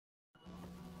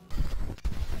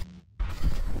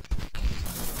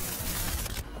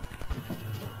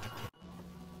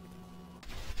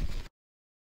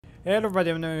Hey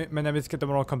everybody, my name is Gotham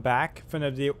and welcome back for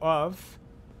another video of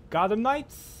Gotham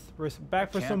Knights. We're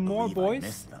back for some more,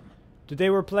 boys.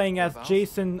 Today we're playing as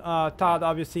Jason Todd,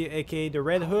 obviously, aka the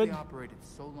Red Hood.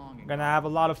 Gonna have a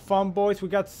lot of fun, boys. We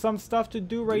got some stuff to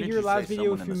do right here. Last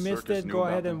video, if you missed it, go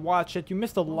ahead and watch it. You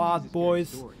missed a lot,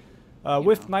 boys.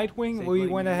 With Nightwing, we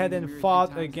went ahead and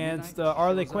fought against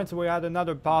Harley Quinn, so we had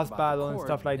another boss battle and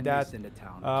stuff like that.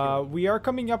 We are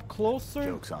coming up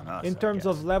closer in terms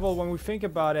of level when we think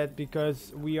about it,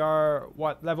 because we are,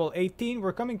 what, level 18?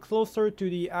 We're coming closer to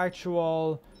the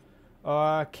actual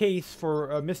case for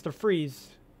Mr. Freeze.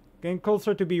 Getting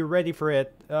closer to be ready for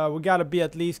it. We gotta be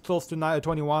at least close to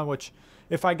 21, which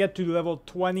if I get to level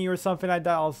 20 or something like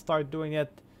that, I'll start doing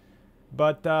it.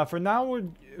 But for now,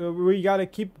 we gotta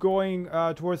keep going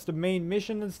towards the main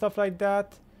mission and stuff like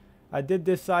that. I did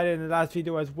decide in the last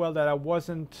video as well that I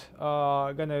wasn't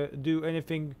gonna do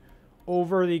anything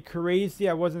overly crazy.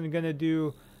 I wasn't gonna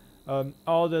do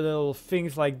all the little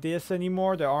things like this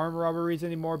anymore, the armed robberies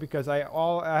anymore, because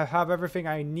I have everything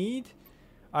I need.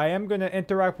 I am gonna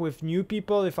interact with new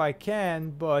people if I can,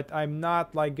 but I'm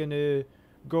not like gonna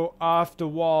go off the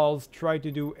walls, try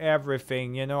to do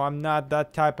everything, you know. I'm not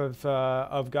that type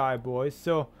of guy, boys.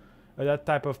 So that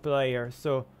type of player.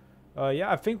 So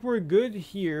yeah, I think we're good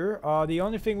here. The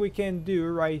only thing we can do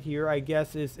right here, I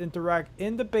guess, is interact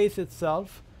in the base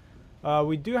itself.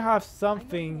 We do have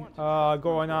something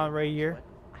going on right here.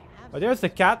 Oh, there's the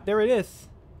cat. There it is.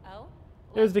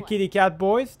 There's the kitty cat,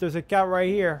 boys. There's a cat right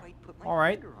here. All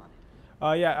right.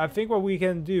 Yeah, I think what we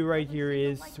can do right here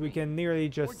is we can nearly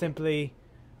just simply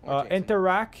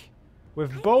interact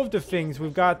with both the things.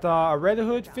 We've got a Red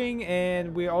Hood thing,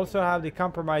 and we also have the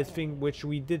compromise thing, which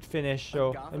we did finish.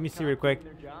 So let me see real quick.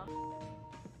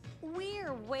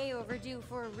 We're way overdue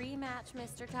for a rematch,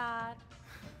 Mr. Todd.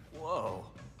 Whoa.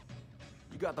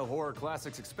 You got the Horror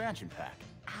Classics expansion pack.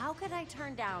 How could I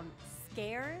turn down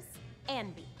scares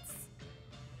and beats?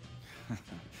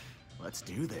 Let's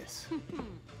do this.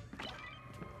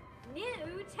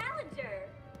 New challenger.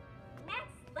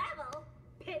 Next level.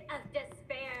 Pit of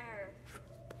despair.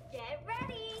 Get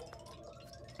ready.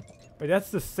 But that's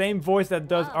the same voice that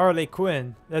does Harley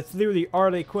Quinn. That's literally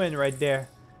Harley Quinn right there.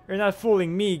 You're not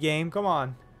fooling me, game. Come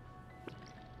on.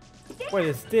 What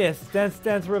is this? Dance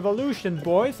Dance Revolution,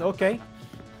 boys. Okay.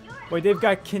 Wait, they've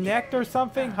got Kinect or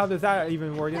something? How does that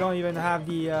even work? They don't even have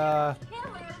the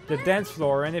dance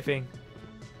floor or anything.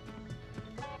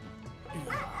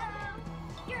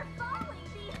 You're falling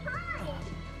behind.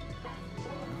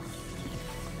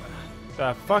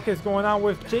 The fuck is going on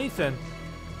with Jason?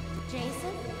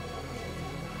 Jason?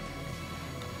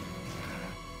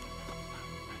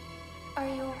 Are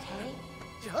you okay?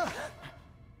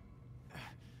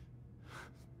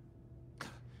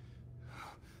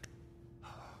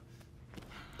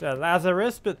 The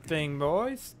Lazarus Pit thing,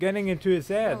 boys. Getting into his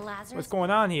head. What's going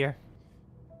on here?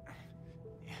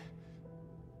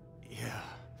 Yeah.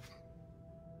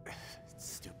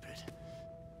 It's stupid.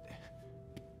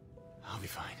 I'll be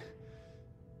fine.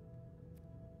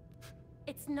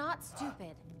 It's not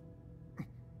stupid.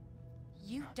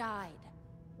 You died.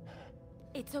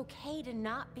 It's okay to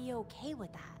not be okay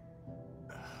with that.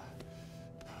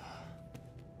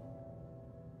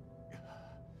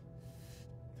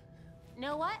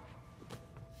 Know what?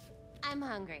 I'm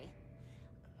hungry.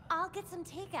 I'll get some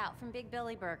takeout from Big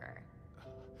Billy Burger.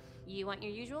 You want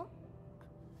your usual?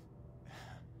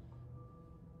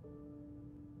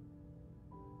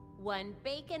 One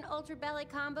bacon ultra belly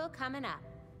combo coming up.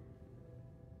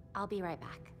 I'll be right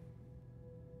back.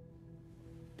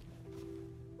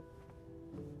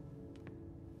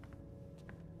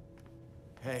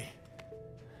 Hey.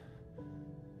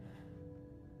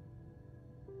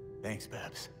 Thanks,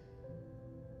 Babs.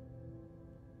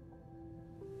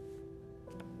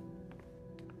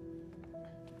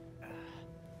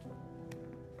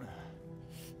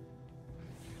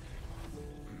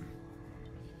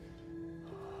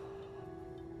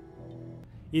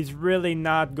 He's really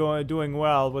not doing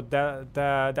well with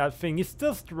that thing. He's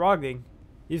still struggling.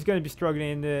 He's gonna be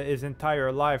struggling in his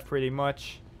entire life, pretty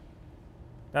much.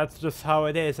 That's just how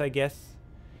it is, I guess.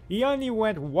 He only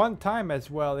went one time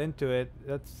as well into it.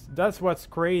 That's what's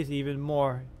crazy even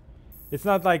more. It's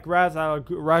not like Ra's al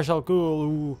Ghul,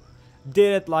 who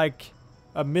did it like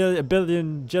a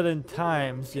billion jillion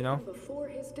times, you know. Before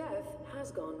his death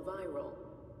has gone viral.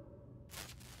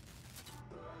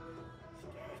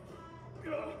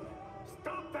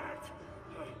 Stop that!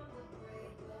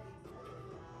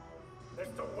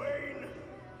 Mr. Wayne!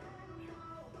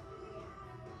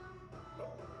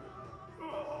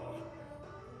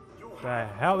 The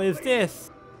hell is this?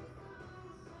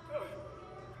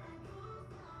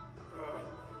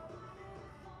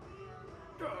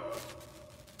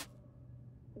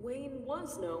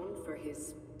 for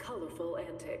his colorful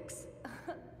antics.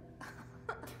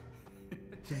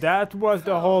 That was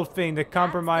the whole thing, the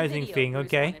compromising That's the thing, video Bruce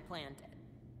okay? wanted planted.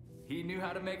 He knew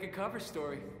how to make a cover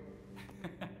story.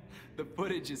 The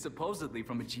footage is supposedly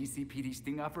from a GCPD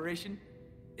sting operation.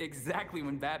 Exactly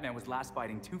when Batman was last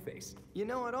fighting Two-Face. You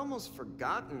know, I'd almost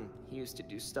forgotten he used to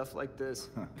do stuff like this.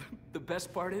 The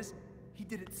best part is, he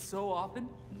did it so often,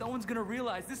 no one's gonna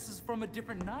realize this is from a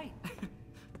different night.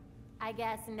 I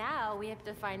guess now we have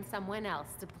to find someone else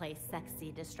to play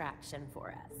sexy distraction for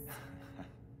us.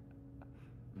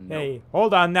 Hey,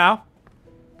 hold on now.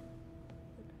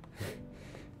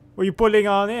 What are you putting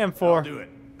on him for? I'll do it.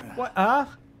 What? Huh?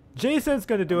 Jason's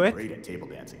gonna do it. Great at table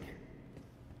dancing.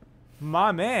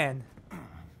 My man.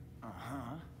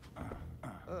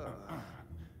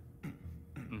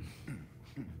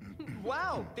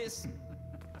 Wow, this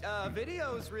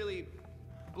video is really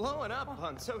blowing up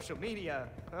on social media.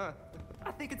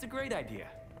 I think it's a great idea.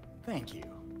 Thank you.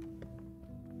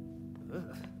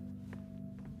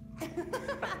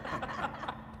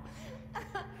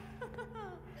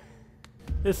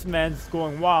 This man's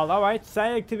going wild. Alright,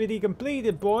 side activity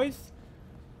completed, boys.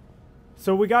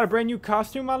 So we got a brand new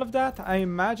costume out of that, I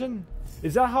imagine.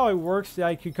 Is that how it works?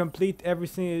 Like you complete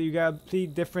everything, you gotta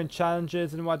complete different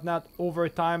challenges and whatnot over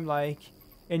time, like,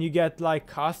 and you get like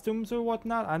costumes or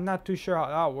whatnot? I'm not too sure how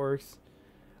that works.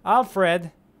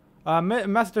 Alfred,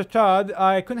 Master Todd,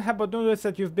 I couldn't help but notice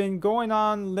that you've been going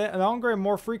on longer and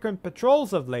more frequent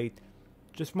patrols of late.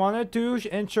 Just wanted to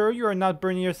ensure you are not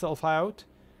burning yourself out.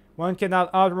 One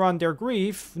cannot outrun their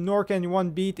grief, nor can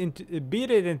one beat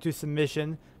it into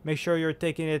submission. Make sure you're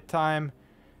taking the time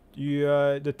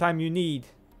you need.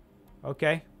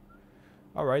 Okay.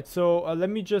 All right. So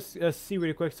let me just see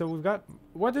really quick. So we've got,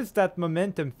 what is that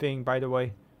momentum thing, by the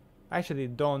way? I actually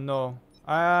don't know.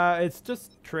 It's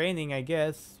just training, I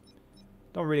guess.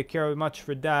 Don't really care much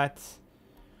for that.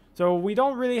 So we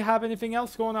don't really have anything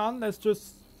else going on. Let's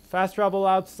just fast travel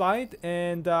outside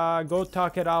and go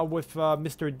talk it out with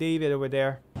Mr. David over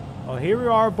there. Well, here we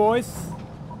are, boys.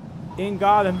 In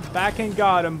Gotham. Back in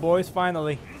Gotham, boys,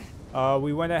 finally.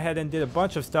 We went ahead and did a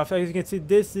bunch of stuff. As you can see,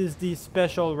 this is the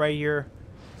special right here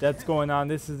that's going on.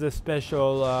 This is the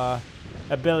special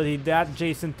ability that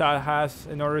Jason Todd has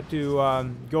in order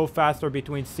to go faster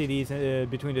between cities,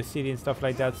 between the city and stuff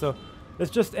like that. So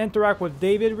let's just interact with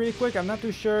David really quick. I'm not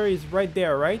too sure. He's right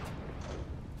there, right?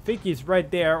 I think he's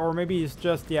right there, or maybe he's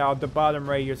just, yeah, at the bottom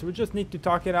right here. So we just need to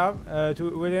talk it out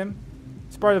with him.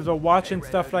 It's part of the watch and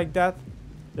stuff like that.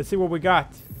 Let's see what we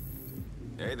got.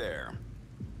 Hey there.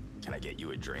 Can I get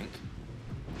you a drink?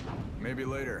 Maybe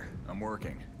later. I'm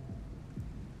working.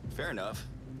 Fair enough.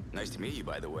 Nice to meet you,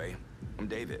 by the way. I'm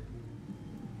David.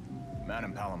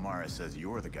 Madame Palomara says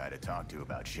you're the guy to talk to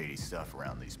about shady stuff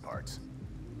around these parts.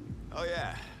 Oh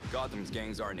yeah, Gotham's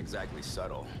gangs aren't exactly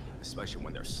subtle, especially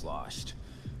when they're sloshed.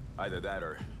 Either that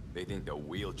or they think the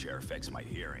wheelchair affects my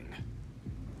hearing.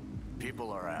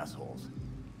 People are assholes.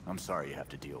 I'm sorry you have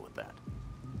to deal with that.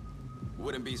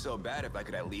 Wouldn't be so bad if I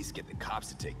could at least get the cops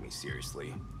to take me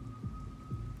seriously.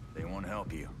 They won't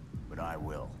help you, but I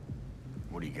will.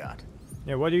 What do you got?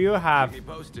 Yeah, what do you have? Keep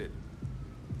me posted.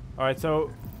 Alright,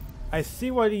 so I see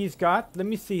what he's got. Let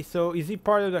me see. So is he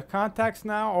part of the contacts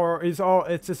now, or is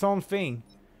it's its own thing?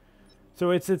 So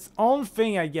it's its own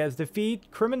thing, I guess. Defeat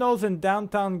criminals in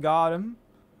downtown Gotham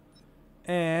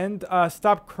and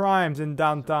stop crimes in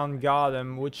downtown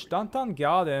Gotham, which downtown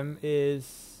Gotham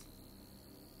is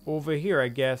over here, I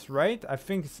guess, right? I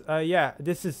think, yeah,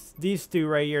 this is these two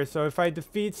right here. So if I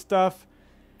defeat stuff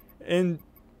in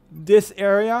this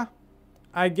area,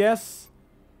 I guess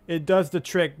it does the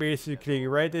trick, basically,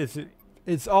 right?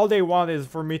 It's all they want is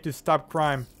for me to stop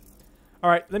crime.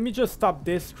 Alright, let me just stop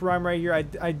this crime right here.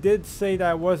 I did say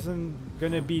that I wasn't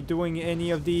gonna be doing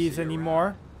any of these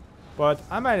anymore, but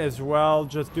I might as well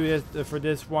just do this for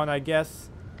this one, I guess.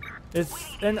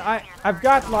 I've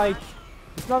got like,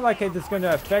 it's not like it's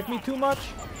gonna affect me too much,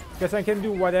 because I can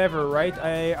do whatever, right?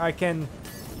 I can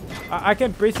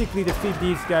basically defeat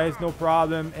these guys, no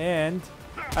problem, and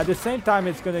at the same time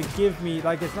it's gonna give me,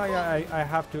 like, it's not like I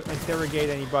have to interrogate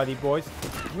anybody, boys.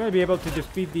 I'm gonna be able to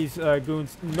defeat these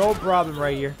goons, no problem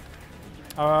right here.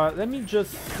 Let me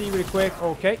just see really quick.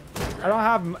 Okay, I don't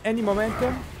have any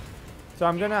momentum, so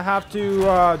I'm gonna have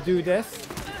to do this.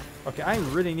 Okay, I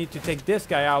really need to take this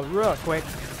guy out real quick.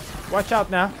 Watch out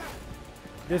now.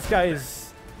 This guy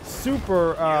is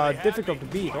super difficult to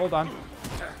beat. Hold on.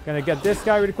 Gonna get this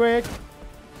guy really quick.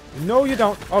 No, you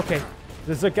don't. Okay.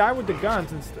 There's a guy with the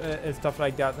guns and stuff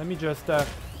like that. Let me just...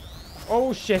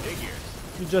 oh, shit.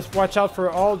 You just watch out for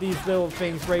all these little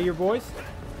things right here, boys.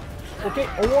 Okay.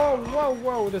 Oh, whoa, whoa,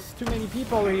 whoa. There's too many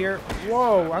people here.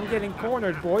 Whoa, I'm getting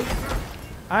cornered, boys.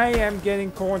 I am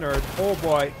getting cornered. Oh,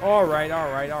 boy. All right,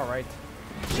 all right, all right.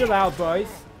 Chill out, boys.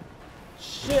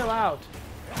 Chill out.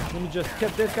 Let me just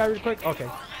get this guy real quick. Okay.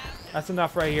 That's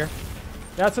enough right here.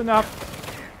 That's enough.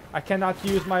 I cannot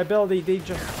use my ability. They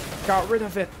just got rid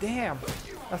of it. Damn.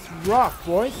 That's rough,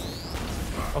 boys.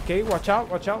 Okay, watch out,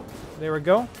 watch out. There we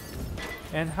go.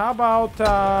 And how about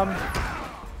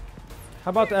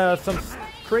some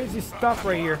crazy stuff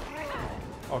right here?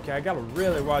 Okay, I gotta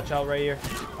really watch out right here.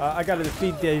 I gotta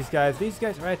defeat these guys. These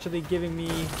guys are actually giving me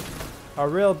a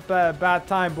real bad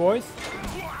time, boys.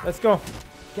 Let's go.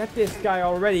 Get this guy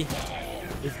already.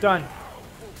 He's done.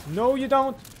 No, you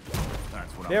don't.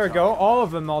 There we go. All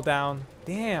of them all down.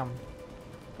 Damn.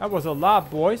 That was a lot,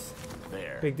 boys.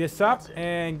 Pick this up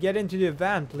and get into the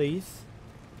van, please.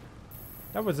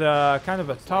 That was kind of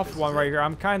a tough one right here.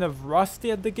 I'm kind of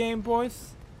rusty at the game,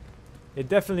 boys. It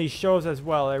definitely shows as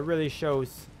well. It really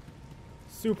shows.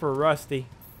 Super rusty.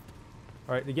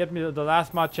 Alright, to get me to the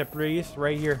last matchup, please.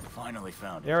 Right here. Finally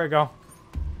found it. There we go.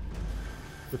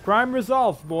 The crime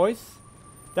resolved, boys.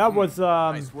 That was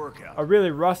nice workout. a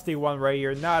really rusty one right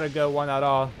here. Not a good one at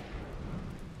all.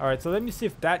 Alright, so let me see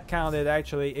if that counted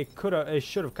actually. It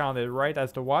should have counted, right,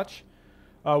 as the watch.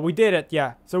 We did it,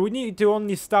 yeah. So we need to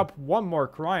only stop one more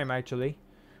crime actually,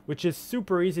 which is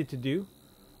super easy to do.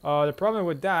 The problem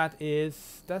with that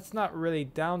is that's not really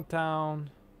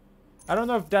downtown. I don't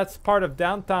know if that's part of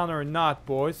downtown or not,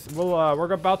 boys.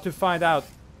 We're about to find out.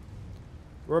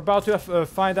 We're about to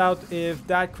find out if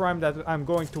that crime that I'm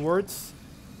going towards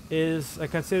is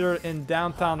considered in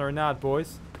downtown or not,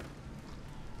 boys.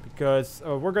 Because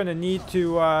we're gonna need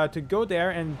to go there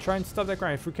and try and stop that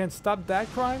crime. If we can stop that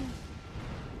crime,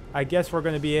 I guess we're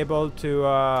gonna be able to.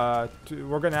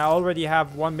 We're gonna already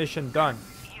have one mission done,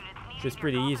 which is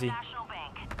pretty easy. All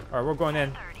right, we're going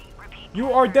in.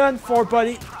 You are done for,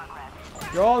 buddy.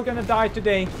 You're all gonna die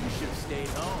today.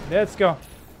 Let's go.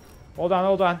 Hold on,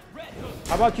 hold on.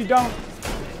 How about you don't?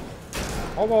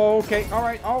 Oh, okay. All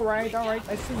right, all right, all right.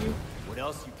 I see you. What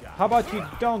else you got? How about you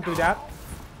don't do that?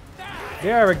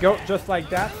 There we go, just like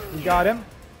that. We got him.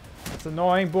 It's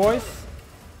annoying, boys.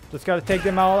 Just gotta take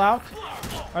them all out.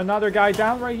 Another guy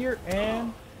down right here,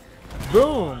 and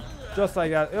boom! Just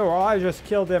like that. Oh, I just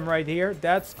killed him right here.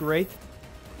 That's great.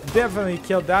 Definitely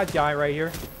killed that guy right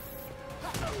here.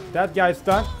 That guy's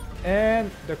done,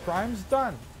 and the crime's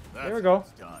done. There we go.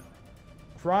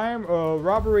 Crime,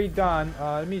 robbery done.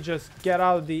 Let me just get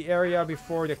out of the area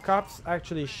before the cops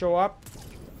actually show up.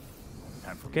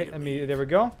 Okay, there we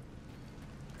go.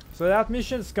 So that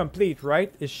mission's complete,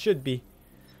 right? It should be.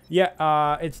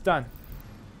 Yeah, it's done.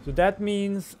 So that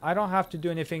means I don't have to do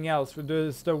anything else.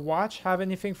 Does the watch have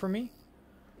anything for me?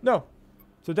 No.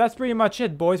 So that's pretty much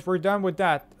it, boys. We're done with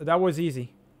that. That was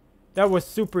easy. That was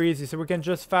super easy. So we can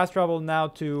just fast travel now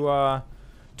to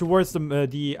towards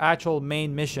the actual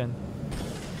main mission.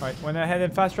 Alright, went ahead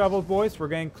and fast travel, boys. We're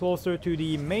getting closer to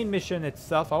the main mission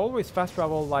itself. I always fast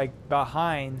travel like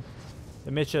behind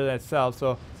the mission itself.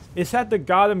 So it's at the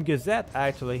Gotham Gazette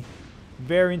actually.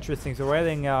 Very interesting. So we're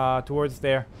heading towards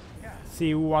there.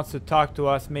 See who wants to talk to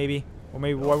us maybe. Or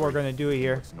maybe what we're gonna do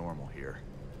here. It's normal here.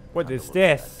 What is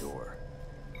this?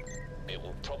 It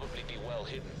will probably be well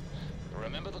hidden.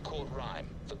 Remember the court rhyme.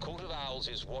 The Court of Owls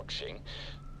is watching.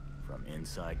 From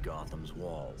inside Gotham's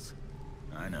walls.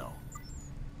 I know.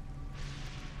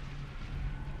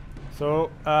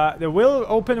 So, the will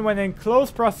open when in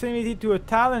close proximity to a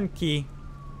Talon key.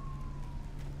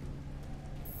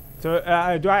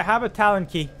 So, do I have a Talon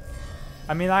key?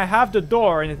 I mean, I have the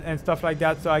door and stuff like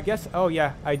that, so I guess... Oh,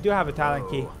 yeah, I do have a Talon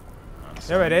key.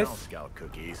 There it is. Scout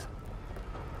cookies.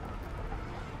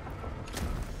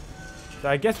 So,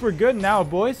 I guess we're good now,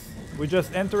 boys. We're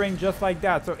just entering just like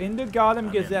that. So, in the Gotham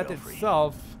Gazette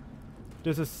itself,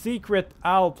 there's a secret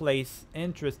owl place.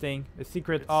 Interesting. A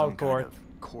secret owl court. Kind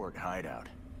of court hideout.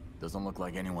 Doesn't look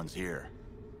like anyone's here.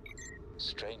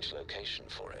 Strange location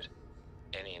for it.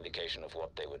 Any indication of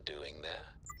what they were doing there?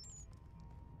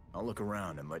 I'll look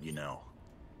around and let you know.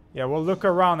 Yeah, we'll look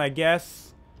around, I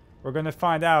guess. We're gonna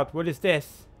find out. What is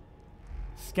this?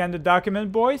 Scan the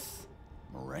document, boys.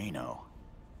 Moreno.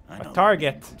 I know a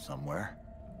target from somewhere.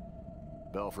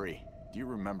 Belfry, do you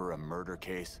remember a murder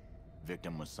case?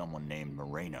 Victim was someone named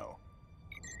Moreno.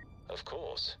 Of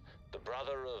course. The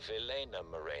brother of Elena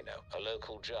Moreno, a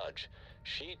local judge.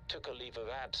 She took a leave of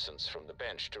absence from the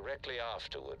bench directly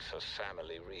afterward for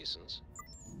family reasons.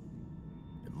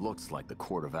 It looks like the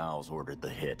Court of Owls ordered the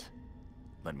hit.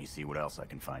 Let me see what else I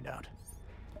can find out.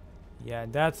 Yeah,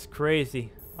 that's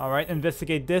crazy. Alright,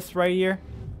 investigate this right here.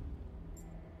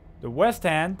 The West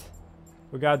Hand.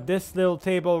 We got this little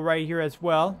table right here as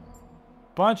well.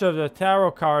 Bunch of the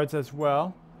tarot cards as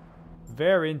well.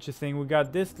 Very interesting. We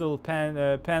got this little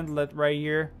pendlet right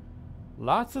here.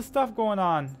 Lots of stuff going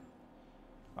on.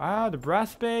 Ah, the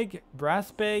brass bag.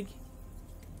 Brass bag.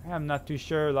 I'm not too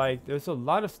sure. Like, there's a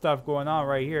lot of stuff going on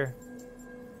right here.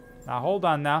 Now, hold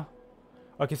on now.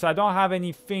 Okay, so I don't have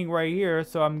anything right here.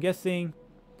 So I'm guessing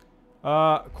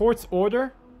court's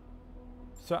order.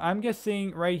 So I'm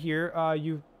guessing right here.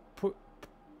 You put...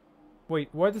 Wait,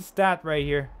 what is that right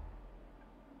here?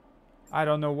 I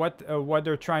don't know what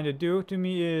they're trying to do to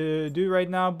me do right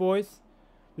now, boys.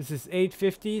 This is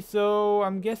 850, so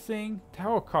I'm guessing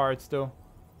tarot cards though.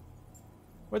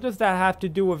 What does that have to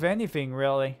do with anything,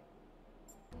 really?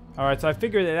 Alright, so I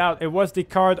figured it out. It was the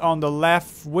card on the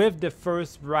left with the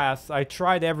first brass. I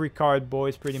tried every card,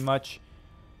 boys, pretty much.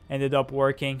 Ended up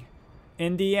working.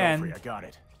 In the end... I got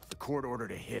it. The court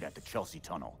ordered a hit at the Chelsea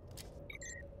Tunnel.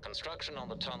 Construction on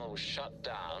the tunnel was shut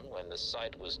down when the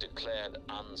site was declared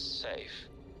unsafe.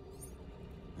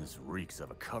 This reeks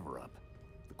of a cover-up.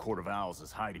 The Court of Owls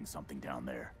is hiding something down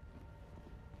there.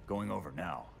 Going over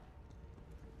now.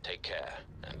 Take care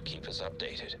and keep us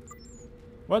updated.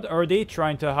 What are they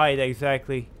trying to hide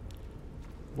exactly?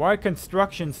 Why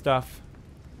construction stuff?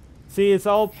 See, it's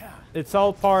all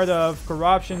part of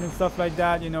corruption and stuff like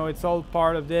that. You know, it's all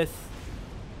part of this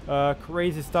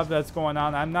crazy stuff that's going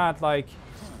on. I'm not like...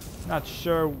 not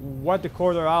sure what the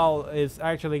Court of Owl is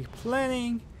actually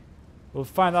planning. We'll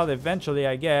find out eventually,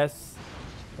 I guess.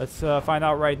 Let's find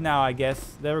out right now, I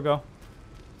guess. There we go.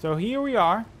 So here we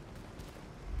are.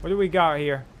 What do we got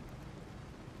here?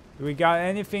 Do we got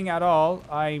anything at all?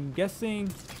 I'm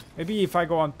guessing maybe if I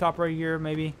go on top right here,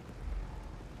 maybe.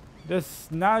 There's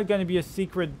not gonna be a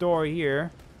secret door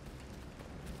here.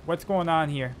 What's going on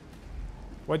here?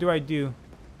 What do I do?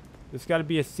 There's got to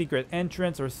be a secret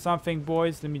entrance or something,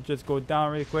 boys. Let me just go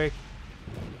down really quick.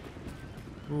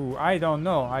 Ooh, I don't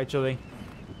know, actually.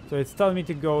 So it's telling me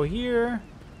to go here.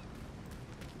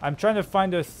 I'm trying to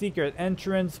find a secret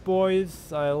entrance,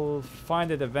 boys. I'll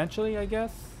find it eventually, I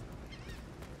guess.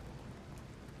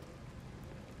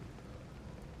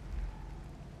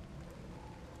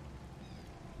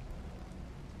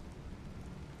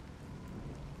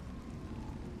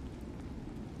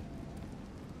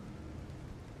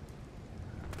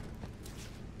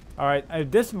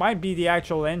 Alright, this might be the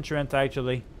actual entrance,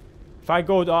 actually. If I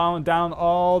go down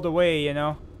all the way, you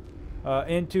know,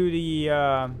 into the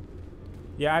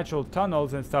actual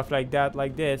tunnels and stuff like that,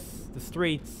 like this, the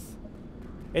streets.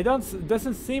 It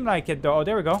doesn't seem like it, though. Oh,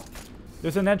 there we go.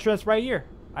 There's an entrance right here.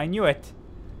 I knew it.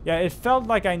 Yeah, it felt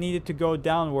like I needed to go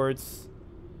downwards.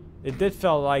 It did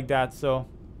feel like that, so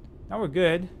now we're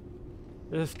good.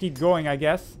 Let's just keep going, I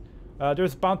guess.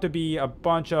 There's bound to be a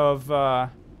bunch of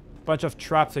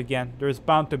traps again. There's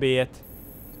bound to be it.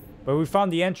 But we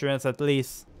found the entrance at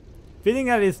least. Feeling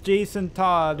that it's Jason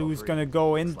Todd who's gonna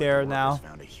go in there now.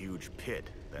 Found a huge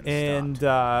pit, and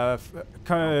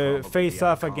face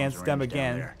off against them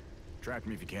again. Track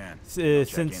me if you can.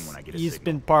 Since he's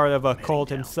been part of a cult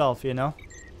himself, you know.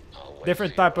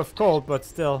 Different type of cult, but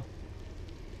still.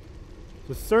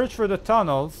 So search for the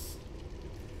tunnels.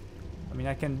 I mean,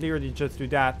 I can literally just do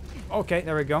that. Okay,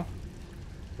 there we go.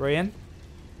 We're in.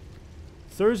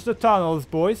 Search the tunnels,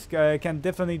 boys. Can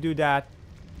definitely do that.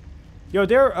 Yo,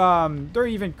 they're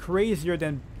even crazier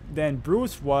than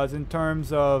Bruce was in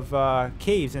terms of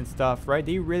caves and stuff, right?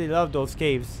 They really love those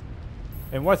caves.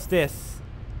 And what's this?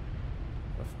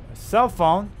 A cell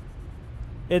phone.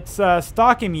 It's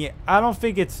stalking me. I don't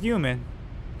think it's human.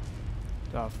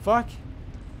 The fuck?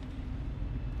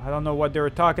 I don't know what they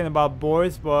were talking about,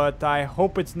 boys, but I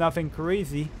hope it's nothing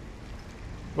crazy.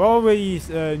 We already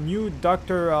knew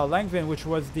Dr. Langvin, which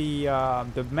was the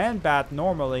man-bat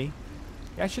normally.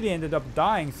 He actually ended up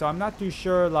dying, so I'm not too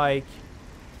sure, like...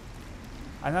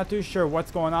 I'm not too sure what's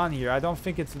going on here. I don't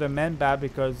think it's the man-bat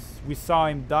because we saw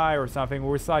him die or something.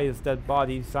 We saw his dead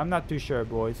body, so I'm not too sure,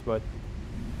 boys, but...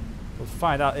 we'll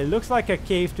find out. It looks like a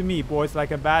cave to me, boys, like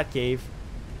a bat cave.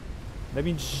 Let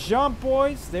me jump,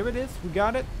 boys. There it is. We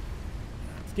got it.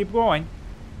 Let's keep going.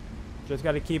 Just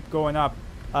gotta keep going up.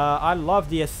 I love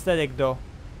the aesthetic though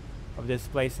of this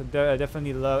place. I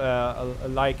definitely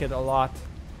like it a lot.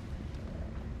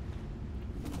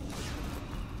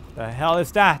 The hell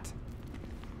is that?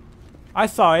 I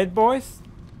saw it, boys.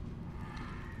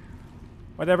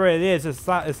 Whatever it is, it's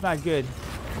not good.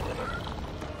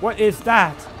 What is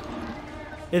that?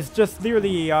 It's just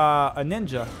literally a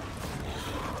ninja.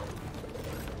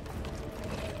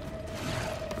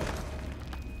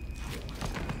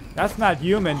 That's not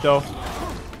human though.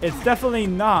 It's definitely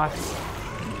not.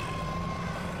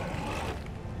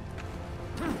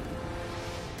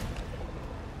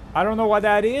 I don't know what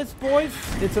that is, boys.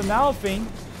 It's an owl thing.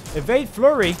 Evade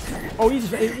flurry. Oh,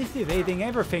 he's evading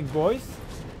everything, boys.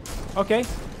 Okay.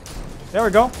 There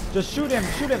we go. Just shoot him.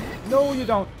 Shoot him. No, you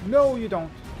don't. No, you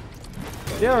don't.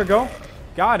 There we go.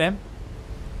 Got him.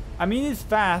 I mean, he's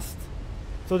fast.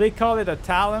 So they call it a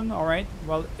Talon. Alright.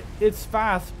 Well, it's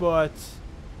fast, but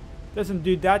doesn't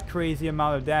do that crazy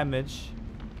amount of damage.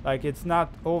 Like, it's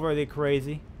not overly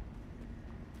crazy.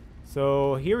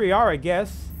 So here we are, I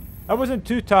guess. That wasn't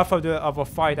too tough of a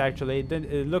fight, actually.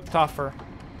 It looked tougher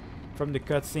from the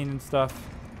cutscene and stuff.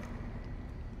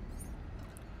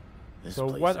 So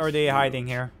what are they hiding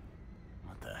here?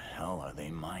 What the hell are they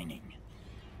mining?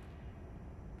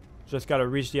 Just gotta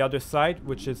reach the other side,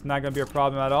 which is not gonna be a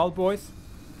problem at all, boys.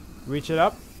 Reach it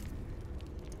up.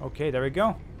 Okay, there we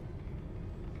go.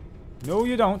 No,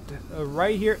 you don't.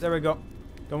 Right here. There we go.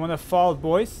 Don't want to fall,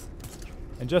 boys.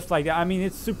 And just like that. I mean,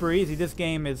 it's super easy. This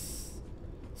game is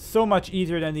so much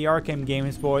easier than the Arkham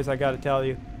games, boys. I gotta tell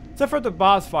you. Except for the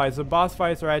boss fights. The boss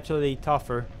fights are actually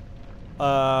tougher.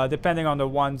 Depending on the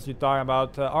ones you're talking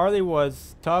about. Harley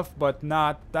was tough, but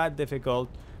not that difficult.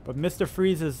 But Mr.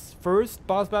 Freeze's first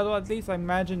boss battle, at least, I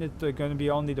imagine it's going to be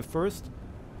only the first,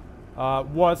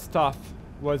 was tough.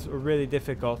 Was really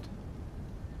difficult.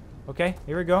 Okay,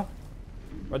 here we go.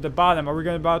 We're at the bottom. Are we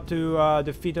about to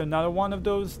defeat another one of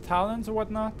those Talons or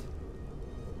whatnot?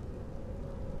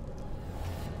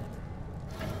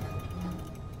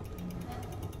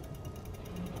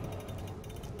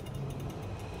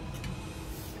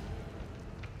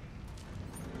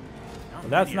 Well,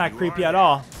 that's not creepy at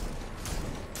all.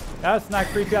 That's not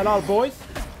creepy at all, boys.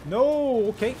 No,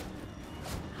 okay.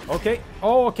 Okay.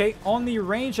 Oh, okay. Only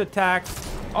range attacks.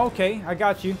 Okay, I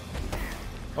got you.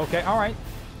 Okay, alright.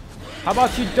 How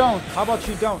about you don't? How about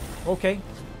you don't? Okay.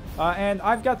 And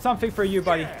I've got something for you,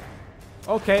 buddy.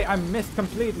 Okay, I missed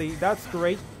completely. That's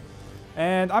great.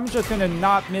 And I'm just gonna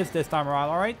not miss this time around,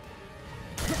 alright?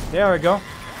 There we go.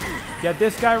 Get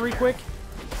this guy real quick.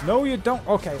 No, you don't.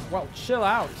 Okay, well, chill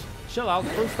out. Chill out,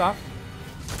 first off.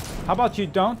 How about you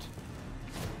don't?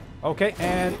 Okay,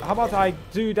 and how about I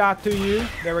do that to you?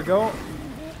 There we go.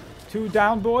 2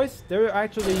 down, boys. They're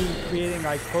actually creating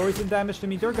like poison damage to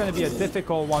me. They're gonna be a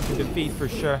difficult one to defeat for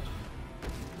sure.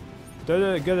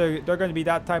 They're gonna be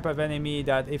that type of enemy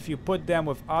that if you put them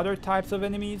with other types of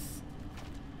enemies,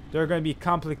 they're gonna be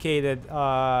complicated.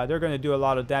 They're gonna do a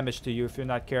lot of damage to you if you're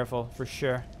not careful, for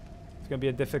sure. It's gonna be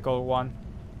a difficult one.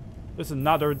 There's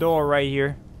another door right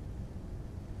here.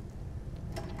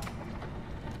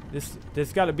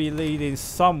 This gotta be leading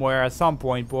somewhere at some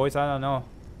point, boys. I don't know.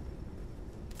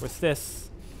 What's this?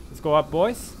 Let's go up,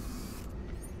 boys.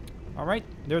 Alright,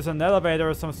 there's an elevator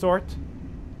of some sort.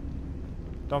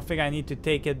 Don't think I need to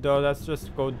take it though. Let's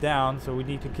just go down, so we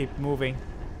need to keep moving.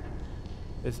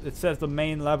 It says the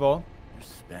main level. You're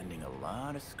spending a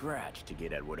lot of scratch to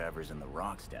get at whatever's in the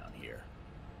rocks down here.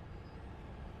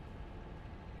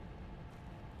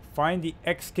 Find the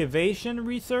excavation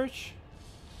research.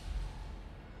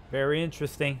 Very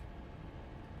interesting.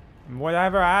 And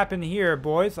whatever happened here,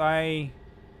 boys,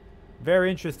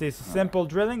 very interesting. Simple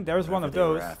drilling. There's one of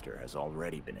those. After has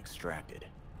already been extracted.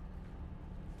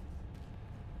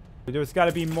 There's got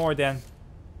to be more then.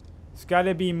 There's got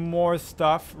to be more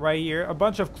stuff right here. A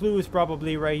bunch of clues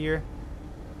probably right here.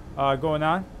 Going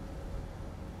on.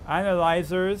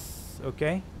 Analyzers.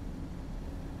 Okay.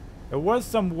 There was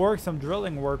some work, some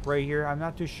drilling work right here. I'm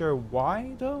not too sure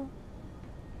why though.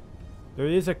 There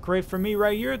is a crate for me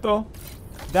right here though.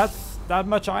 That's that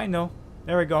much I know.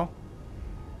 There we go.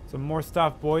 Some more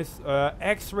stuff, boys.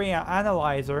 X-ray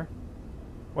analyzer.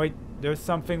 Wait, there's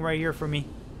something right here for me.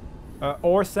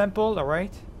 Ore sample,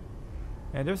 alright.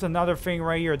 And there's another thing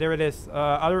right here. There it is.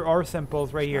 Other ore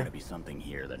samples right here. There's gotta be something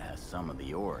here that has some of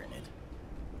the ore in it.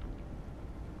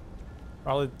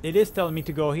 Well, it is telling me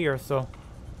to go here, so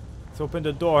let's open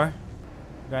the door.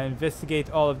 Gotta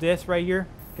investigate all of this right here.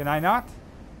 Can I not?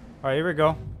 Alright, here we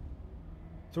go.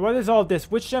 So what is all this?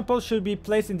 Which sample should be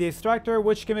placed in the extractor?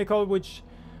 Which chemical which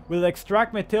will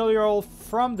extract material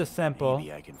from the sample?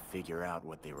 Maybe I can figure out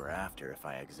what they were after if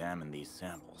I examine these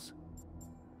samples.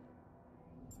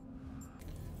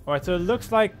 Alright, so it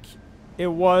looks like it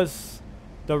was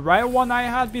the right one I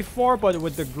had before, but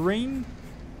with the green.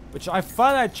 Which I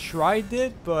thought I tried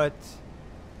it, but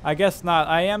I guess not.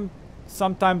 I am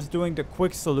sometimes doing the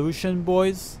quick solution,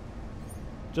 boys.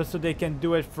 Just so they can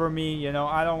do it for me, you know.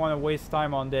 I don't want to waste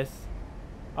time on this.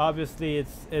 Obviously,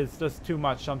 it's just too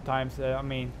much sometimes. I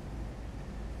mean,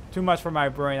 too much for my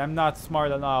brain. I'm not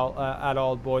smart at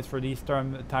all, boys, for these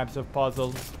types of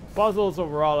puzzles. Puzzles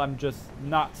overall, I'm just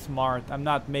not smart. I'm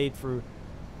not made for,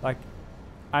 like,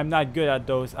 I'm not good at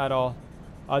those at all.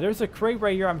 There's a crate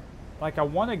right here. I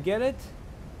want to get it.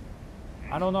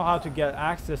 I don't know how to get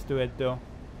access to it though.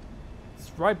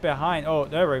 It's right behind. Oh,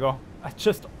 there we go. I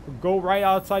just go right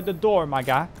outside the door, my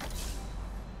guy.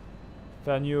 If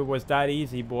I knew it was that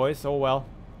easy, boys. Oh well.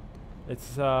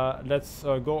 Let's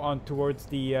go on towards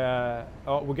the.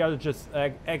 Oh, we gotta just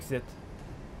exit.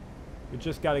 We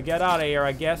just gotta get out of here,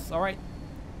 I guess. All right,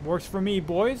 works for me,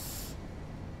 boys.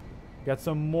 Got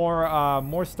some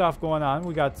more stuff going on.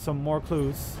 We got some more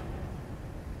clues.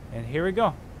 And here we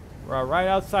go. We're right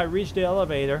outside. Reach the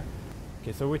elevator.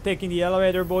 Okay, so we're taking the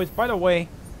elevator, boys. By the way,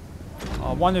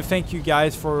 I want to thank you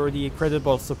guys for the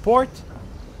incredible support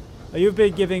you've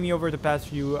been giving me over the past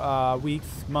few weeks,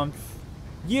 months,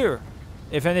 year,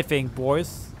 if anything,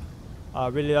 boys.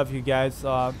 Really love you guys.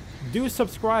 Do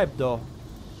subscribe though,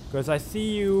 because I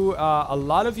see you, a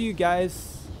lot of you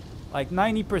guys, like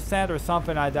 90% or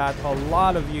something like that, a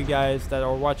lot of you guys that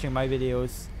are watching my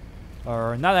videos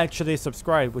are not actually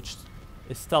subscribed, which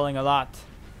is telling a lot.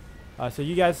 So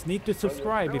you guys need to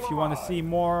subscribe if you want to see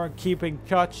more, keep in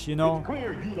touch, you know,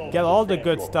 get all the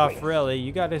good stuff. Really,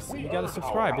 you gotta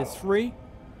subscribe. It's free.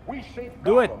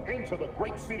 Do it.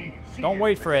 Don't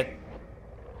wait for it.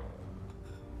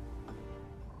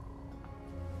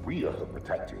 We are the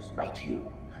protectors, not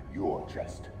you. You're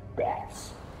just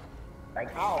bats. And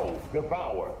owls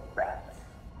devour bats.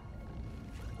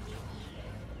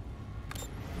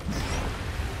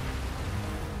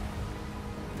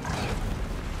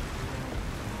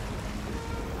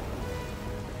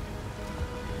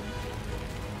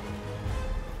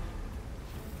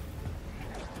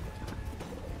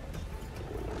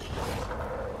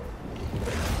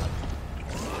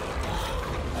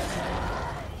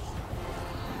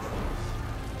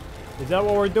 Is that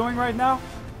what we're doing right now?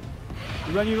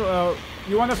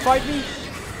 You want to fight me?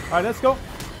 All right, let's go.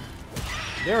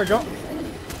 There we go.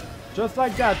 Just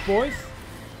like that, boys.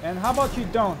 And how about you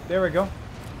don't? There we go.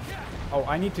 Oh,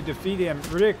 I need to defeat him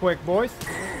really quick, boys.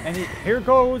 And here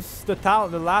goes the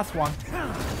last one.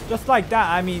 Just like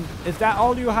that. I mean, is that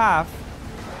all you have?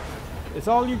 It's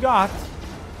all you got?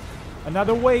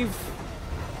 Another wave.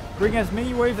 Bring as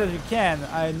many waves as you can.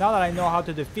 Now that I know how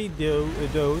to defeat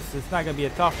those, it's not going to be a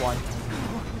tough one.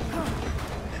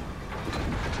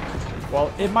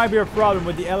 Well, it might be a problem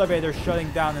with the elevator shutting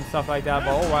down and stuff like that,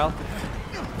 but oh well.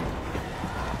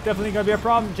 Definitely going to be a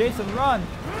problem. Jason, run!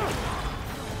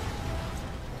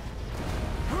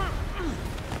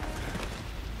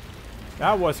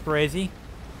 That was crazy.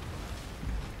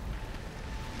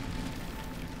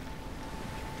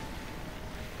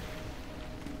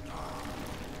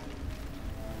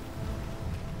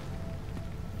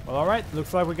 Well, alright,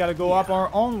 looks like we gotta go up our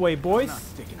own way, boys. I'm not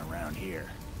sticking around here.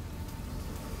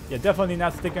 Yeah, definitely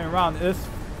not sticking around.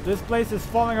 This place is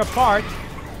falling apart.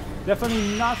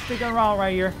 Definitely not sticking around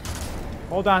right here.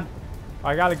 Hold on.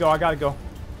 I gotta go.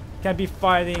 Can't be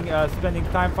fighting, spending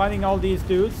time fighting all these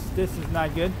dudes. This is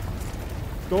not good.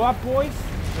 Go up, boys.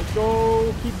 Let's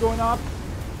go. Keep going up.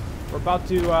 We're about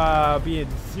to be in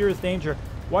serious danger.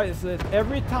 Why is it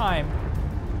every time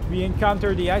we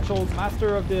encounter the actual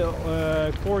master of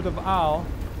the Court of Owl,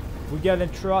 we get in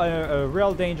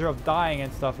real danger of dying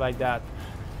and stuff like that?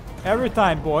 Every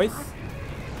time, boys.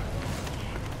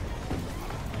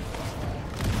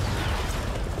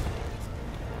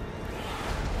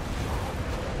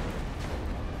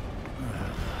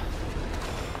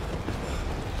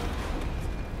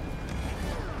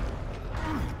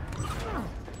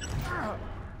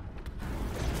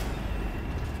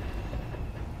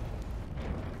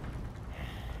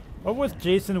 What was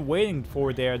Jason waiting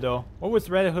for there, though? What was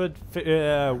Red Hood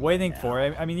waiting for?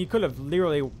 I mean, he could have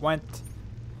literally went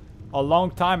a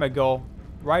long time ago,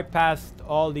 right past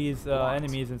all these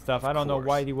enemies and stuff. I don't know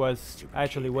why he was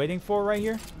actually waiting for right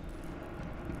here.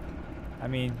 I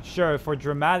mean, sure, for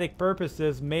dramatic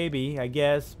purposes, maybe, I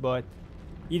guess, but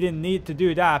he didn't need to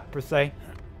do that, per se.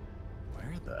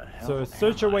 Where the hell So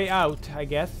search a way out, I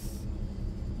guess,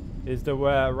 is the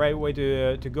right way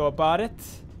to go about it.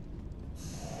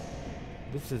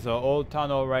 This is an old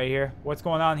tunnel right here. What's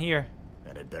going on here?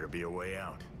 Then it better be a way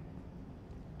out.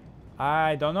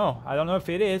 I don't know. I don't know if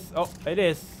it is. Oh, it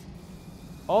is.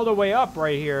 All the way up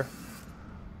right here.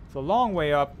 It's a long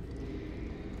way up.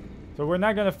 So we're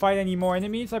not gonna fight any more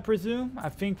enemies, I presume. I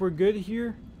think we're good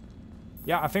here.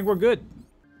 Yeah, I think we're good.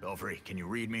 Belfry, can you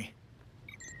read me?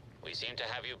 We seem to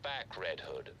have you back, Red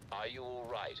Hood. Are you all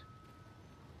right?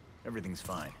 Everything's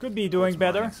fine. Could be doing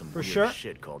better, some for weird sure.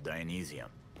 Shit called Dionysium.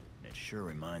 It sure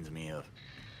reminds me of.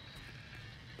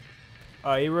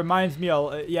 It reminds me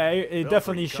of, yeah, it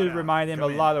definitely should remind him a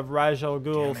lot of Raj Al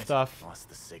Ghul stuff. Lost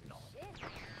the signal.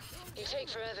 You take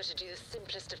forever to do the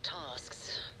simplest of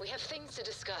tasks. We have things to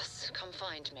discuss. Come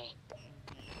find me.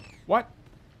 What?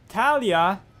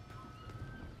 Talia?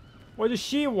 What does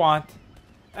she want?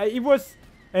 It was...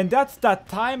 And that's that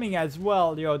timing as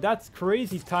well, yo. That's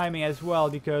crazy timing as well,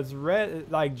 because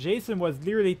Jason was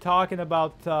literally talking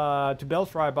about to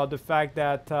Belfry about the fact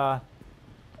that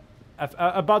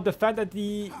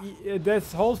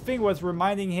this whole thing was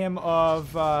reminding him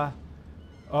of the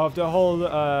whole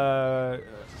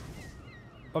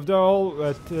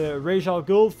Rachel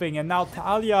Gould thing, and now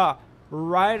Talia,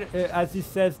 right as he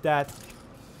says that,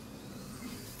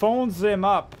 phones him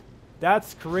up.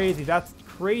 That's crazy. That's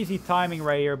crazy timing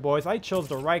right here, boys. I chose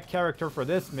the right character for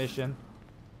this mission.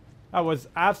 That was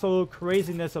absolute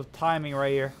craziness of timing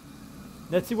right here.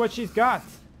 Let's see what she's got.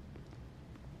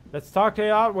 Let's talk it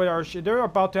out with her. They're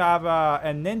about to have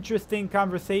an interesting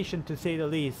conversation, to say the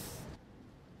least.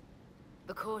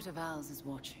 The Court of Owls is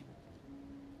watching.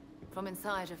 From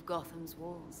inside of Gotham's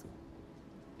walls.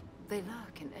 They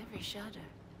lurk in every shadow.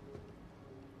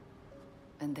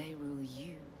 And they rule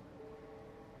you.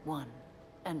 One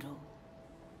and all.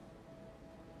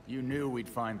 You knew we'd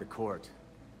find the court.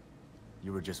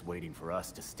 You were just waiting for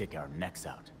us to stick our necks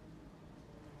out.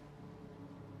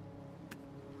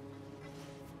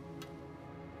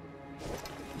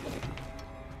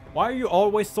 Why are you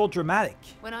always so dramatic?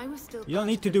 When I was still you don't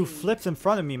need to do flips in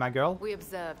front of me, my girl. We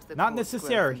observed the Not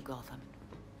necessary. In Gotham.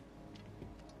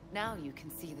 Now you can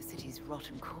see the city's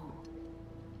rotten core.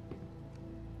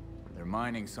 They're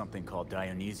mining something called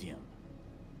Dionysium.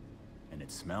 And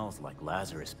it smells like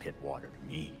Lazarus pit water to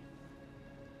me.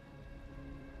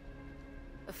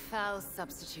 A foul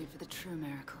substitute for the true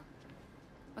miracle.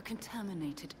 A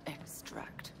contaminated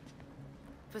extract.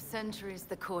 For centuries,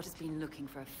 the court has been looking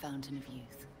for a fountain of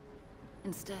youth.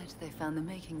 Instead, they found the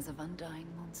makings of undying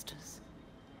monsters.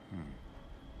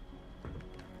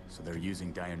 So they're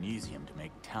using Dionysium to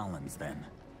make Talons, then?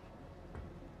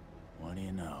 What do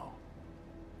you know?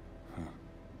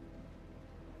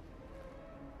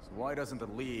 Why doesn't the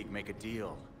League make a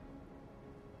deal?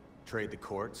 Trade the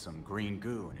court some green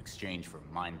goo in exchange for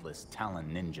mindless Talon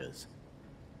ninjas.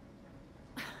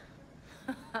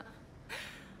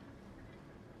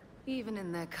 Even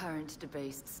in their current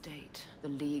debased state, the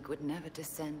League would never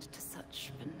descend to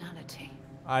such banality.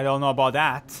 I don't know about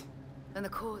that. And the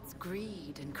court's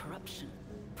greed and corruption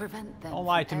prevent them. Don't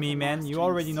lie to me, man. You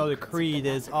already know the creed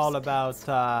is all about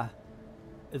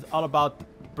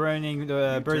burning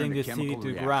the city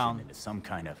to the ground. Into some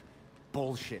kind of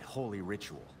bullshit holy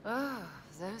ritual. Oh,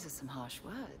 those are some harsh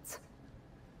words.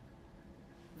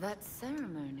 That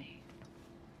ceremony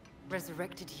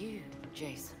resurrected you,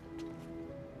 Jason.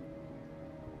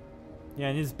 Yeah,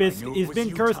 and he's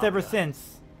been cursed ever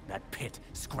since. That pit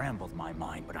scrambled my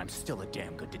mind, but I'm still a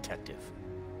damn good detective.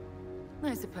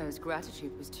 I suppose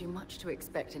gratitude was too much to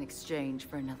expect in exchange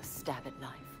for another stab at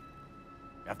life.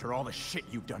 After all the shit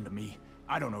you've done to me,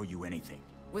 I don't owe you anything.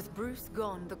 With Bruce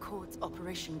gone, the court's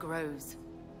operation grows.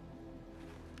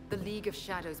 The League of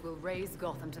Shadows will raze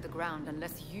Gotham to the ground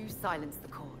unless you silence the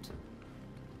court.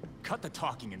 Cut the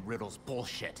talking and riddles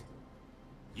bullshit.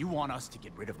 You want us to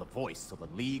get rid of the voice so the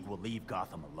League will leave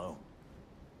Gotham alone.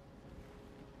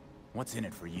 What's in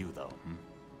it for you, though,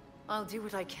 I'll do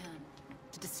what I can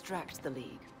to distract the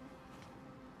League.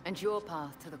 And your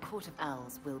path to the Court of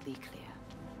Owls will be clear.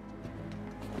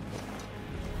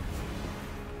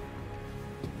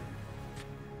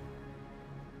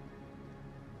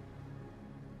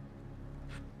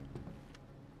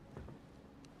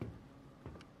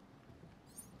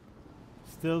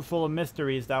 Still full of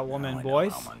mysteries, that woman, now I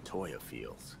boys. know how Montoya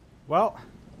feels. Well,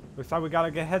 looks like we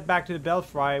gotta head back to the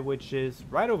Belfry, which is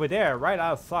right over there, right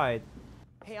outside.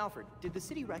 Hey Alfred, did the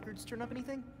city records turn up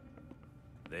anything?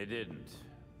 They didn't.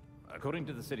 According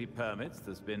to the city permits,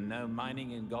 there's been no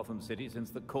mining in Gotham City since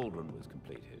the Cauldron was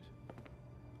completed.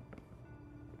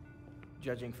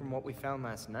 Judging from what we found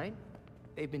last night,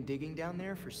 they've been digging down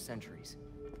there for centuries.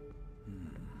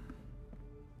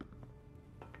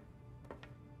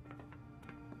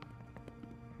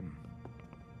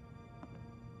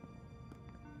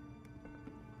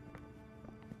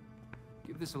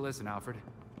 Give this a listen, Alfred.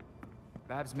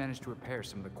 Babs managed to repair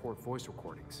some of the court voice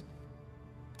recordings.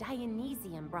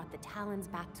 Dionysium brought the Talons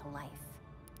back to life.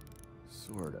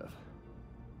 Sort of.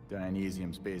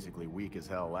 Dionysium's basically weak as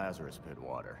hell Lazarus pit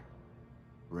water.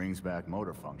 Brings back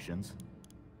motor functions,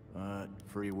 but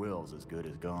free will's as good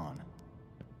as gone.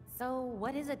 So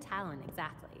what is a Talon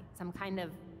exactly? Some kind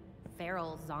of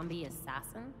feral zombie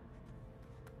assassin?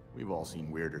 We've all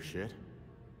seen weirder shit.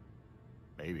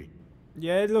 Maybe.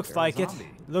 Yeah, it looks like it.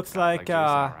 Looks like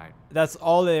like that's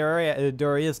all there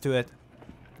is to it.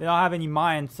 They don't have any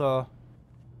mind, so...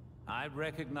 I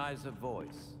recognize a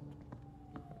voice.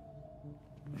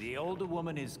 The older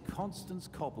woman is Constance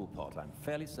Cobblepot, I'm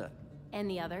fairly certain. And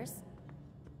the others?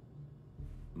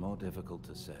 More difficult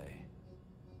to say.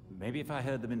 Maybe if I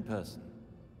heard them in person.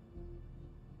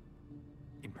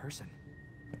 In person?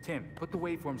 Tim, put the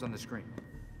waveforms on the screen.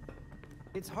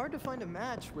 It's hard to find a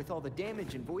match with all the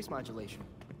damage and voice modulation.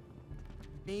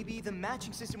 Maybe the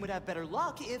matching system would have better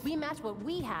luck if... We match what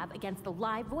we have against the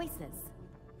live voices.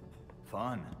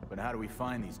 Fun, but how do we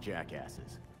find these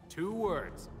jackasses? 2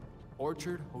 words.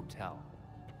 Orchard Hotel.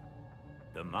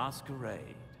 The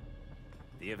Masquerade.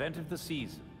 The event of the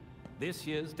season. This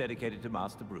year's dedicated to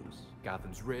Master Bruce.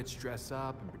 Gotham's rich dress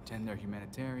up and pretend they're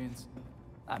humanitarians.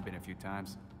 I've been a few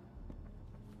times.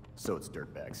 So it's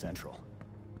Dirtbag Central.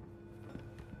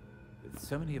 With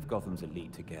so many of Gotham's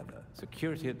elite together,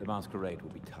 security at the Masquerade will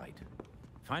be tight.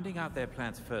 Finding out their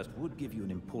plans first would give you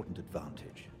an important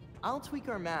advantage. I'll tweak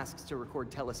our masks to record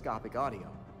telescopic audio.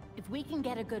 If we can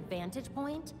get a good vantage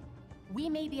point, we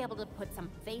may be able to put some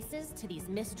faces to these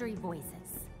mystery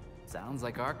voices. Sounds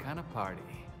like our kind of party.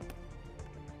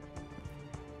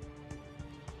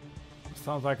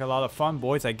 Sounds like a lot of fun,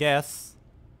 boys, I guess.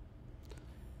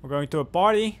 We're going to a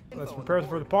party. Let's prepare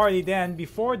for the party then.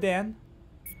 Before then,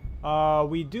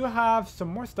 we do have some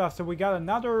more stuff. So we got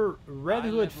another Red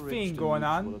Hood thing going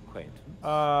on.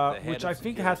 Which I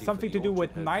think has something to do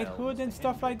with knighthood and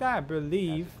stuff like that, I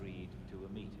believe.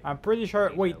 I'm pretty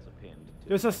sure. Wait,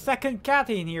 there's a second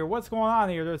cat in here. What's going on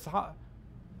here? There's...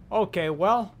 Okay,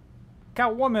 well,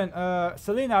 Catwoman,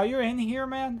 Selena, are you in here,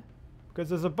 man? Because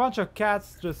there's a bunch of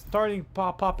cats just starting to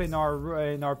pop up in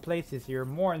our places here,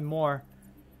 more and more.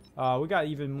 We got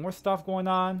even more stuff going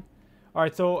on. All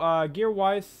right, so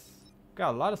gear-wise,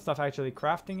 got a lot of stuff actually,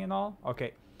 crafting and all.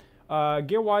 Okay,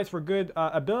 gear-wise, we're good.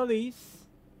 Abilities,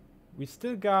 we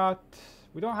still got.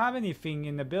 We don't have anything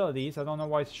in abilities. I don't know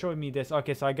why it's showing me this.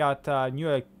 Okay, so I got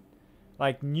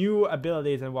new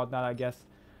abilities and whatnot, I guess.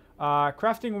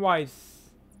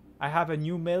 Crafting-wise, I have a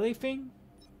new melee thing.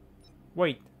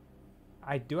 Wait,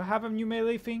 I do have a new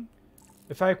melee thing.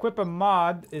 If I equip a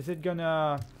mod, is it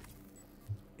gonna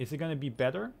be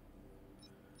better?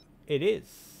 It is.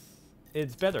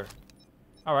 It's better.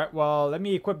 Alright, well, let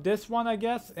me equip this one, I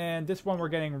guess. And this one we're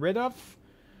getting rid of.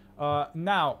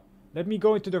 Now, let me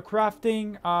go into the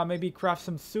crafting. Maybe craft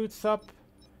some suits up.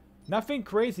 Nothing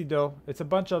crazy, though. It's a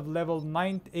bunch of level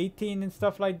 18 and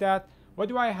stuff like that. What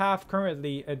do I have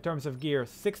currently in terms of gear?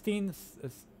 16,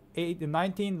 8,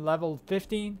 19, level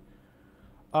 15.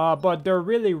 But they're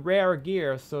really rare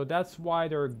gear, so that's why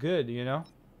they're good, you know?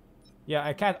 Yeah,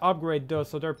 I can't upgrade those,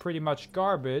 so they're pretty much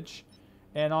garbage.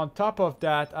 And on top of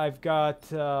that, I've got,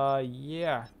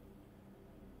 yeah.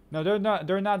 No,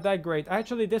 they're not that great.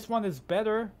 Actually, this one is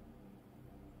better.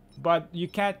 But you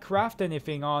can't craft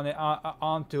anything on it,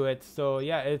 onto it. So,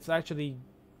 yeah, it's actually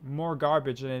more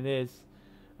garbage than it is.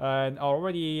 And I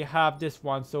already have this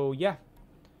one, so yeah.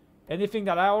 Anything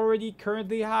that I already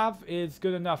currently have is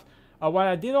good enough. What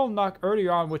I did unlock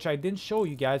earlier on, which I didn't show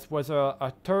you guys, was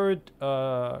a third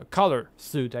color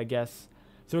suit, I guess.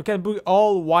 So we can be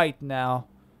all white now,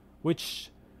 which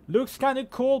looks kind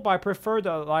of cool, but I prefer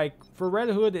the, like, for Red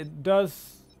Hood, it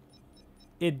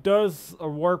does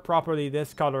work properly,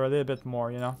 this color, a little bit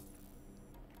more, you know.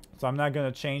 So I'm not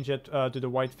going to change it to the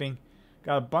white thing.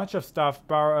 Got a bunch of stuff.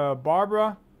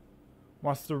 Barbara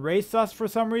wants to race us for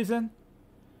some reason.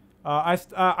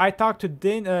 I talked to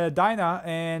Dinah,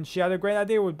 and she had a great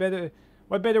idea. What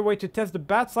better way to test the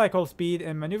bat cycle speed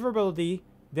and maneuverability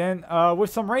than with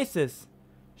some races?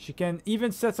 She can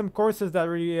even set some courses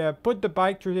that put the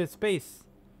bike through the space.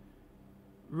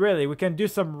 Really, we can do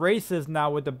some races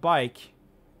now with the bike.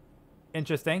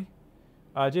 Interesting.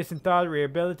 Jason Todd,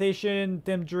 rehabilitation,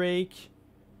 Tim Drake.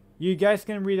 You guys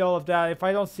can read all of that. If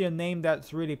I don't see a name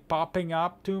that's really popping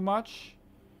up too much,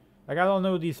 like I don't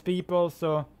know these people,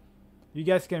 so you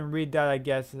guys can read that, I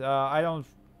guess. I don't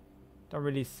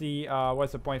really see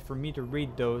what's the point for me to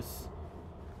read those.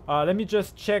 Let me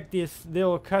just check this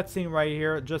little cutscene right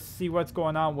here, just see what's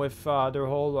going on with their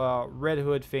whole Red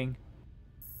Hood thing.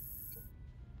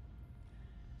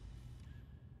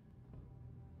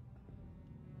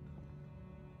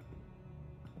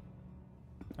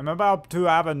 I'm about to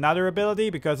have another ability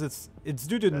because it's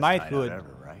due to knighthood.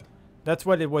 Right? That's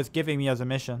what it was giving me as a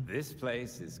mission. This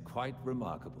place is quite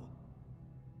remarkable.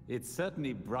 It's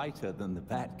certainly brighter than the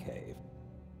Batcave.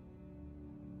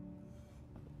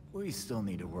 We still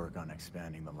need to work on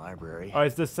expanding the library. Oh,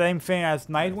 it's the same thing as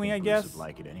Nightwing, I guess. Bruce would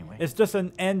like it anyway. It's just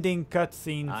an ending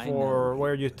cutscene for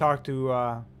where you talk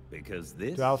to because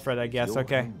this to Alfred, I guess.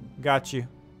 Okay, got you.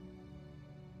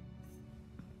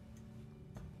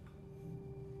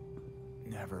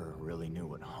 really knew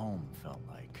what home felt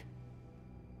like.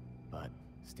 But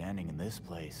standing in this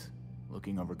place,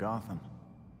 looking over Gotham,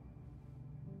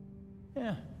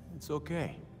 yeah, it's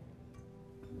okay.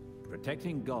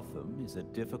 Protecting Gotham is a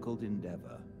difficult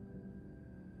endeavor.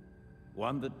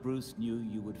 One that Bruce knew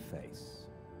you would face.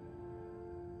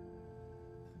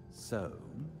 So,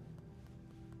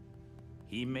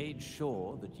 he made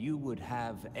sure that you would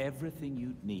have everything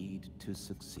you'd need to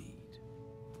succeed.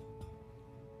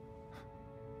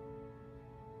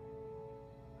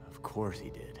 Of course he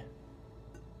did.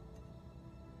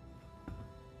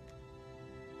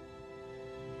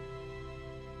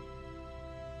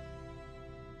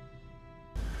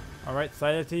 Alright,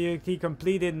 Silent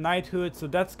completed knighthood, so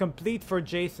that's complete for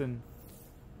Jason.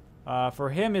 For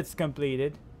him it's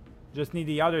completed. Just need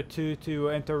the other two to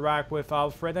interact with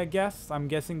Alfred, I guess. I'm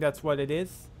guessing that's what it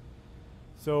is.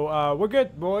 So we're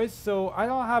good, boys. So I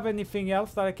don't have anything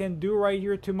else that I can do right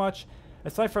here too much.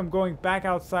 Aside from going back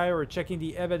outside or checking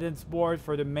the evidence board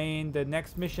for the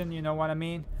next mission, you know what I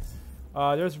mean?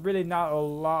 There's really not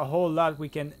a whole lot we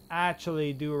can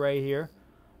actually do right here.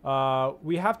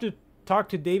 We have to talk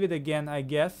to David again, I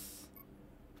guess,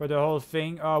 for the whole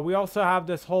thing. We also have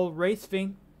this whole race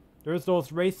thing. There's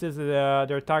those races that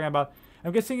they're talking about.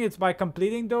 I'm guessing it's by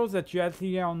completing those that you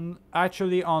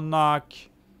actually unlock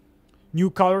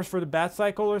new colors for the bat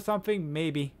cycle or something.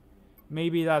 Maybe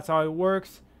that's how it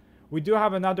works. We do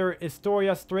have another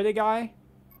Historia Strategy.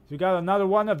 So we got another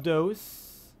one of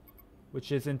those,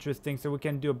 which is interesting. So we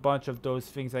can do a bunch of those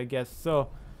things, I guess. So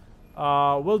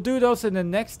we'll do those in the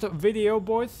next video,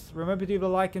 boys. Remember to leave a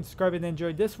like and subscribe and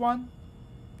enjoy this one.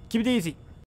 Keep it easy.